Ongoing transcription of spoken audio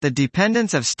The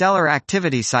Dependence of Stellar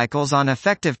Activity Cycles on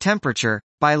Effective Temperature,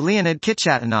 by Leonid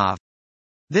Khchatunov.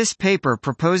 This paper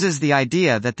proposes the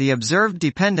idea that the observed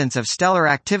dependence of stellar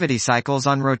activity cycles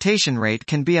on rotation rate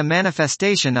can be a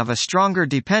manifestation of a stronger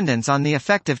dependence on the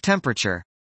effective temperature.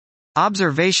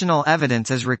 Observational evidence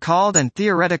is recalled and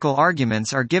theoretical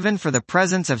arguments are given for the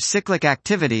presence of cyclic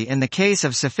activity in the case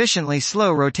of sufficiently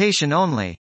slow rotation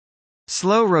only.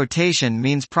 Slow rotation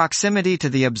means proximity to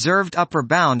the observed upper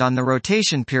bound on the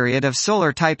rotation period of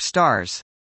solar-type stars.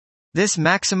 This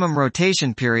maximum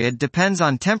rotation period depends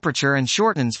on temperature and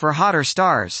shortens for hotter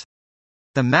stars.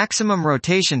 The maximum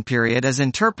rotation period is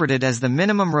interpreted as the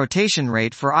minimum rotation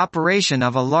rate for operation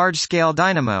of a large-scale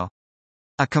dynamo.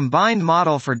 A combined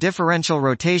model for differential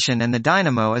rotation and the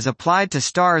dynamo is applied to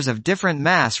stars of different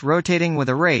mass rotating with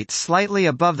a rate slightly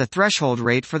above the threshold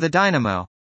rate for the dynamo.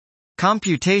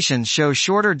 Computations show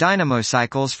shorter dynamo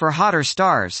cycles for hotter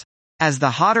stars. As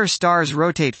the hotter stars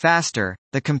rotate faster,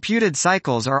 the computed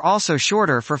cycles are also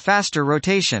shorter for faster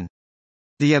rotation.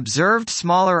 The observed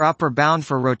smaller upper bound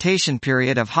for rotation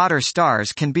period of hotter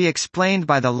stars can be explained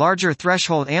by the larger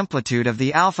threshold amplitude of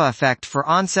the alpha effect for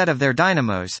onset of their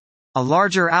dynamos. A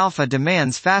larger alpha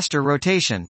demands faster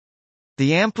rotation.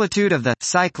 The amplitude of the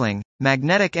cycling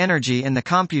magnetic energy in the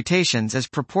computations is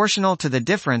proportional to the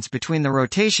difference between the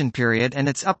rotation period and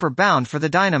its upper bound for the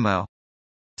dynamo.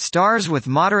 Stars with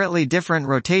moderately different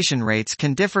rotation rates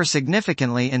can differ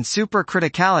significantly in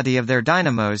supercriticality of their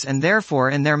dynamos and therefore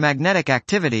in their magnetic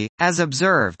activity, as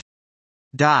observed.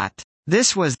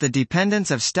 This was The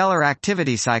Dependence of Stellar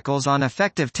Activity Cycles on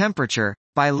Effective Temperature,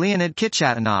 by Leonid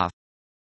Khchatunov.